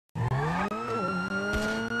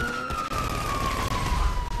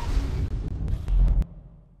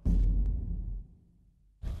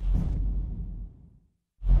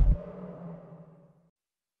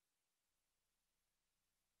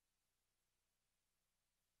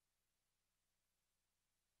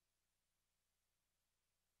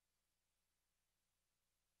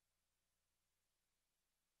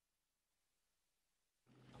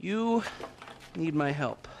You need my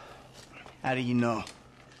help. How do you know?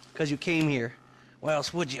 Because you came here. Why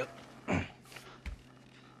else would you? I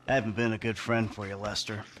haven't been a good friend for you,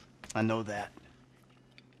 Lester. I know that.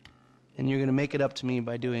 And you're gonna make it up to me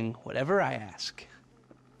by doing whatever I ask.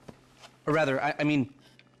 Or rather, I mean,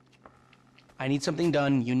 I need something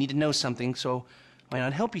done, you need to know something, so why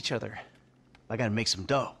not help each other? I gotta make some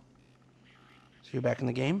dough. So you're back in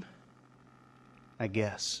the game? I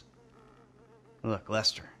guess. Look,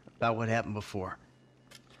 Lester, about what happened before.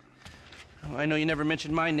 Oh, I know you never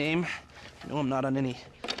mentioned my name. I know I'm not on any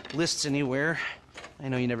lists anywhere. I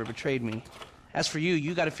know you never betrayed me. As for you,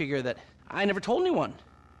 you gotta figure that I never told anyone.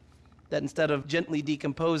 That instead of gently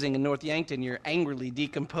decomposing in North Yankton, you're angrily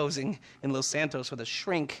decomposing in Los Santos with a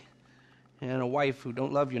shrink and a wife who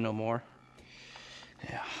don't love you no more.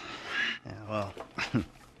 Yeah, well,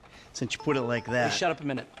 since you put it like that... Hey, shut up a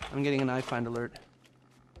minute. I'm getting an iFind alert.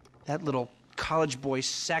 That little college boy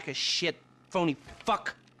sack of shit, phony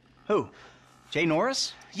fuck. Who? Jay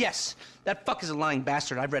Norris? Yes, that fuck is a lying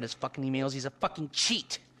bastard. I've read his fucking emails. He's a fucking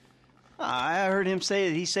cheat. I heard him say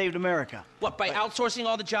that he saved America. What, by outsourcing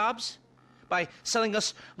all the jobs? By selling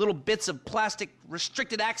us little bits of plastic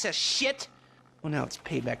restricted access shit? Well, now it's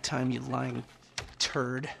payback time, you lying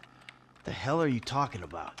turd. The hell are you talking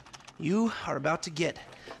about? You are about to get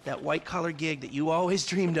that white-collar gig that you always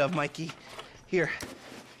dreamed of, Mikey. Here,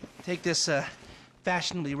 take this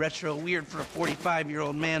fashionably retro weird for a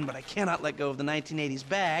 45-year-old man, but I cannot let go of the 1980s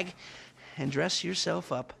bag, and dress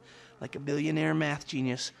yourself up like a billionaire math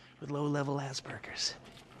genius with low-level Asperger's.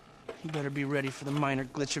 You better be ready for the minor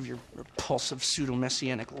glitch of your repulsive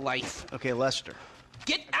pseudo-messianic life. Okay, Lester.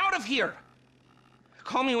 Get out of here!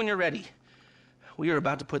 Call me when you're ready. We are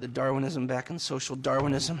about to put the Darwinism back in social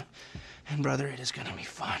Darwinism, and brother, it is gonna be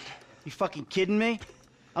fun. You fucking kidding me?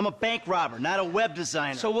 I'm a bank robber, not a web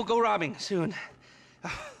designer. So we'll go robbing soon.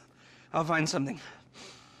 I'll find something.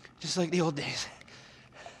 Just like the old days.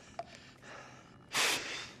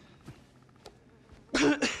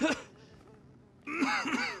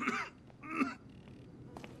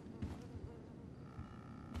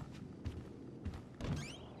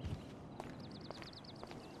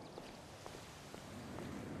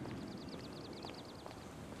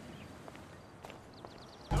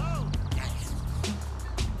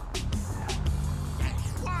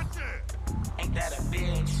 Ain't that a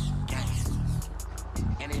bitch?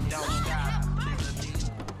 And it don't stop.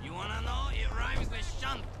 You wanna know? It rhymes with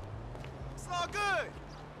shunt. It's all good.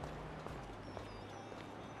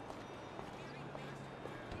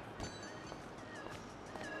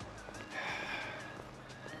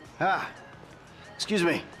 Excuse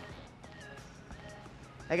me.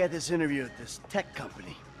 I got this interview at this tech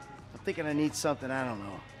company. I'm thinking I need something, I don't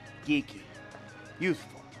know, geeky,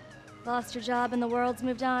 youthful. Lost your job and the world's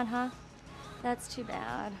moved on, huh? That's too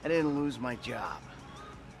bad. I didn't lose my job.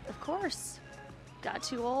 Of course. Got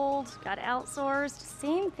too old, got outsourced.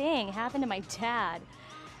 Same thing happened to my dad.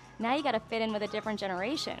 Now you gotta fit in with a different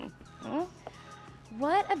generation. Hmm?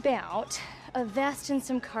 What about a vest and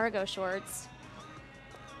some cargo shorts?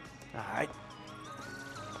 All right.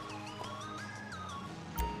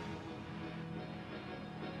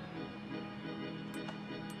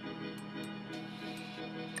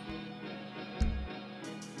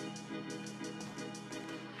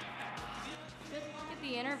 Get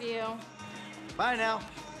the interview. Bye now.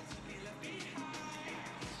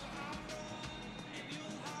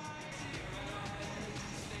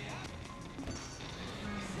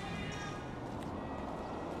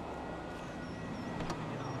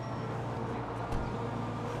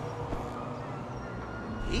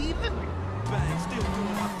 Even? Bang, still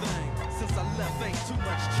doing my thing. Since I left, ain't too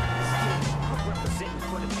much change. I'm representing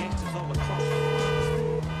for the gangsters all across the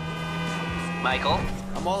world. Michael,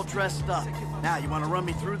 I'm all dressed up. Now, you want to run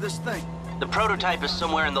me through this thing? the prototype is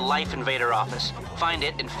somewhere in the Life Invader office. Find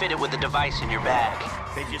it and fit it with the device in your bag.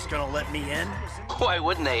 They just gonna let me in? Why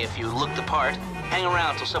wouldn't they if you look the part? Hang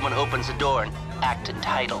around till someone opens the door and act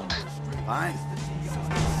entitled. Fine.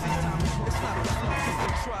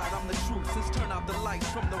 I'm the truth. Since turn out the lights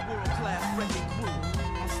from the world-class wrecking crew.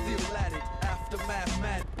 I'm still at it. Aftermath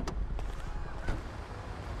mad.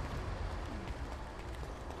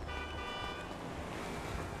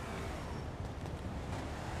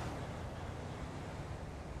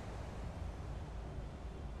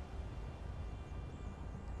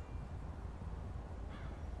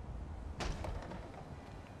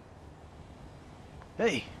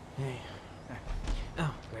 Hey. Hey.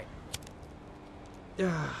 Oh, great.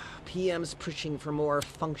 PM's pushing for more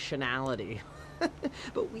functionality.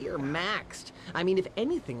 But we are maxed. I mean, if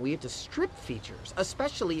anything, we have to strip features,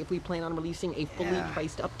 especially if we plan on releasing a fully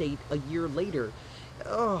priced update a year later.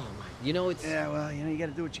 Oh, you know, it's... Yeah, well, you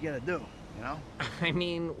gotta do what you gotta do, you know? I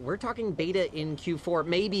mean, we're talking beta in Q4,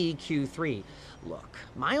 maybe Q3. Look,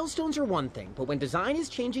 milestones are one thing, but when design is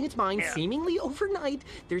changing its mind seemingly overnight,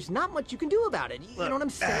 there's not much you can do about it. You know what I'm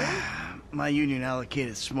saying? My union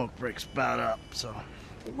allocated smoke breaks about up, so...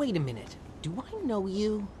 Wait a minute. Do I know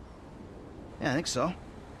you? Yeah, I think so.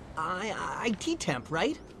 IT temp,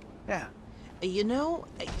 right? Yeah. You know,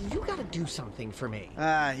 you gotta do something for me.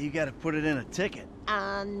 You gotta put it in a ticket.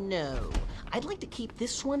 No. I'd like to keep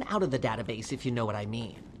this one out of the database, if you know what I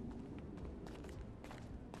mean.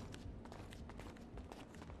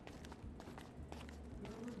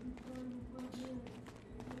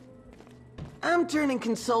 I'm turning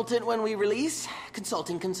consultant when we release.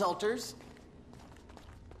 Consulting consulters.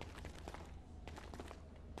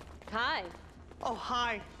 Hi. Oh,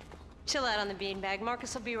 hi. Chill out on the beanbag.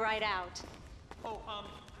 Marcus will be right out. Oh,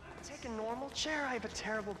 take a normal chair. I have a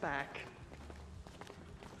terrible back.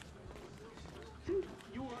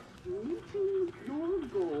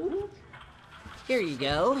 Here you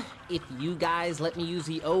go. If you guys let me use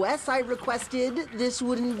the OS I requested, this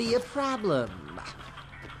wouldn't be a problem.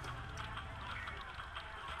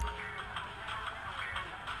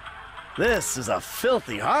 This is a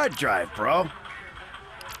filthy hard drive, bro.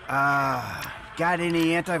 Got any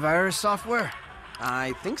antivirus software?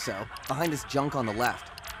 I think so. Behind this junk on the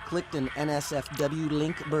left. Clicked an NSFW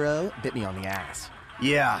link, bro. Bit me on the ass.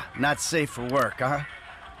 Yeah, not safe for work, huh?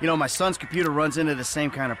 You know, my son's computer runs into the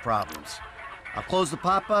same kind of problems. I'll close the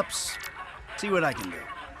pop-ups, see what I can do.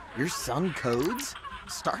 Your son codes?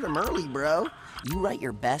 Start him early, bro. You write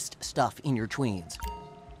your best stuff in your tweens.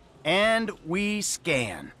 And we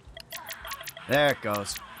scan. There it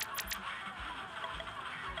goes.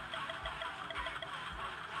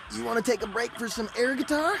 You want to take a break for some air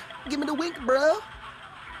guitar? Give me the wink, bro.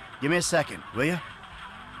 Give me a second, will you?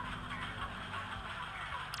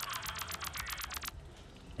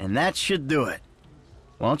 And that should do it.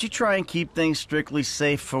 Why don't you try and keep things strictly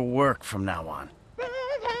safe for work from now on?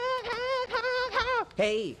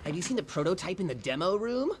 Hey, have you seen the prototype in the demo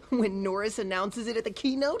room? When Norris announces it at the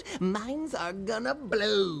keynote, minds are gonna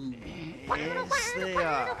blow. Yes, they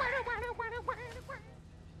are.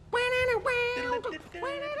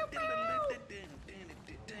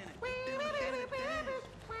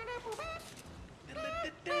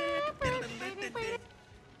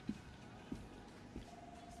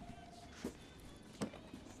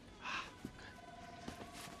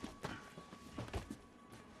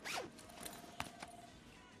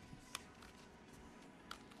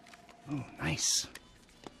 Oh, nice.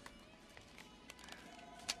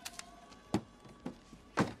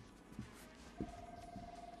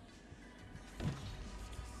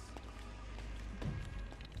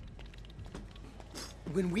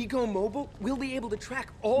 When we go mobile, we'll be able to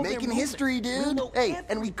track all their Making movement. history, We'll dude. know Hey,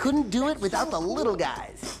 and we couldn't do it without the little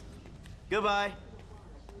guys. Goodbye.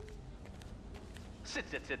 Sit.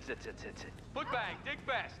 Foot bang, dig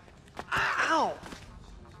fast. Ow!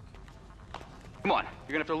 Come on,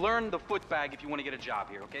 you're gonna have to learn the foot bag if you want to get a job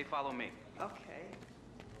here, okay? Follow me. Okay.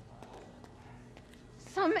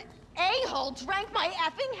 Some a-hole drank my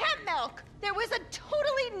effing hemp milk. There was a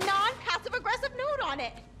totally non-passive-aggressive note on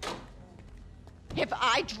it. If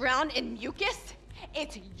I drown in mucus,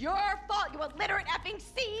 it's your fault, you illiterate effing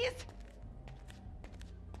C's.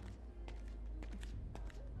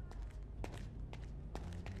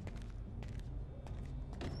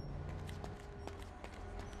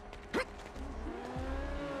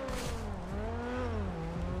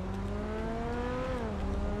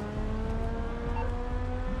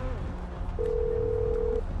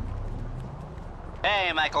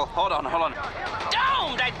 Hey, Michael, hold on.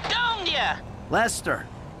 Domed! I domed ya! Lester,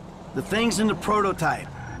 the thing's in the prototype.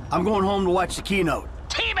 I'm going home to watch the keynote.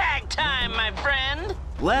 Teabag time, my friend!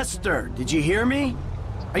 Lester, did you hear me?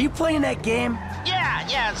 Are you playing that game?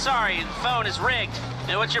 Yeah, sorry, the phone is rigged.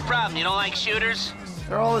 Hey, what's your problem? You don't like shooters?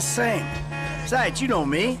 They're all the same. Besides, you know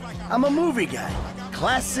me. I'm a movie guy.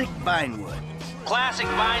 Classic Vinewood. Classic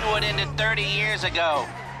Vinewood ended 30 years ago.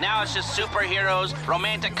 Now it's just superheroes,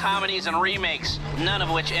 romantic comedies, and remakes, none of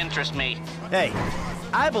which interest me. Hey,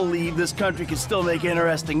 I believe this country can still make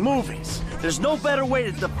interesting movies. There's no better way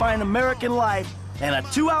to define American life than a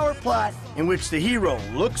 2-hour plot in which the hero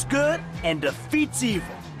looks good and defeats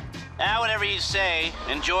evil. Whatever you say.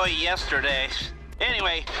 Enjoy yesterday.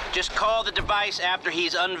 Anyway, just call the device after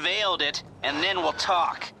he's unveiled it, and then we'll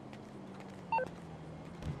talk.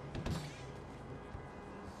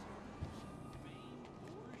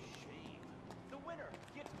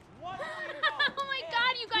 Oh my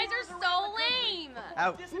god, you guys are so lame!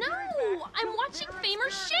 Out. No! I'm watching Fame or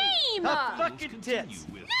Shame! Fucking tits.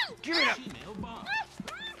 No! Give it up.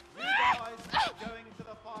 going to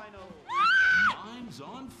the final. Mine's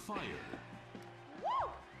on fire. Woo!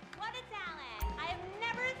 What a talent! I have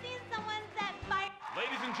never seen someone set fire.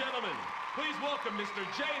 Ladies and gentlemen, please welcome Mr.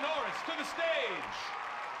 Jay Norris to the stage.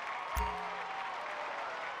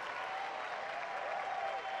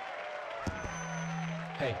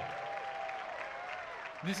 Hey,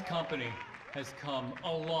 this company has come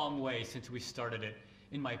a long way since we started it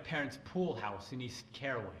in my parents' pool house in East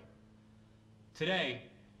Caraway. Today,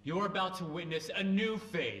 you're about to witness a new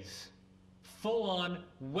phase. Full-on,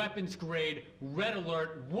 weapons-grade, red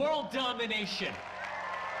alert, world domination.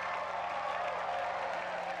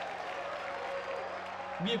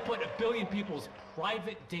 We have put 1 billion people's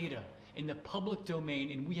private data in the public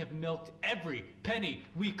domain, and we have milked every penny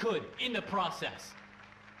we could in the process.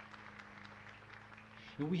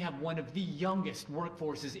 And we have one of the youngest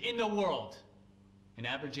workforces in the world. An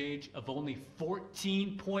average age of only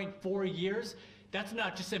 14.4 years. That's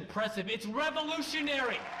not just impressive, it's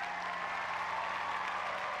revolutionary!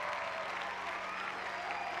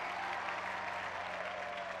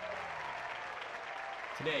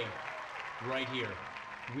 Today, right here,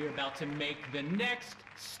 we're about to make the next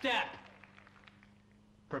step.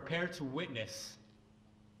 Prepare to witness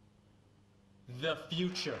the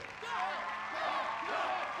future.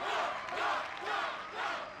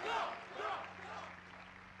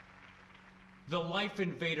 The Life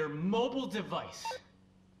Invader mobile device.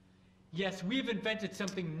 Yes, we've invented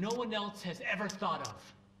something no one else has ever thought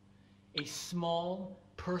of. A small,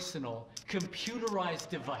 personal, computerized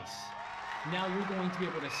device. Now you're going to be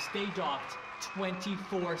able to stay docked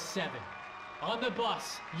 24/7. On the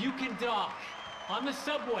bus, you can dock. On the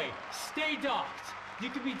subway, stay docked. You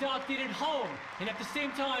can be docked in at home, and at the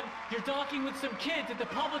same time, you're docking with some kids at the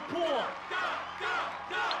public pool.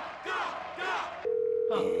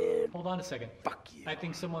 Oh, hold on a second. Fuck you. I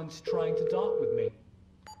think someone's trying to dock with me.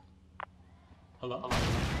 Hello?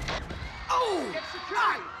 Oh!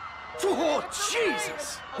 Oh,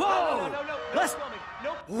 Jesus! Whoa! No, Let's...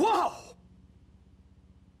 Nope. Whoa!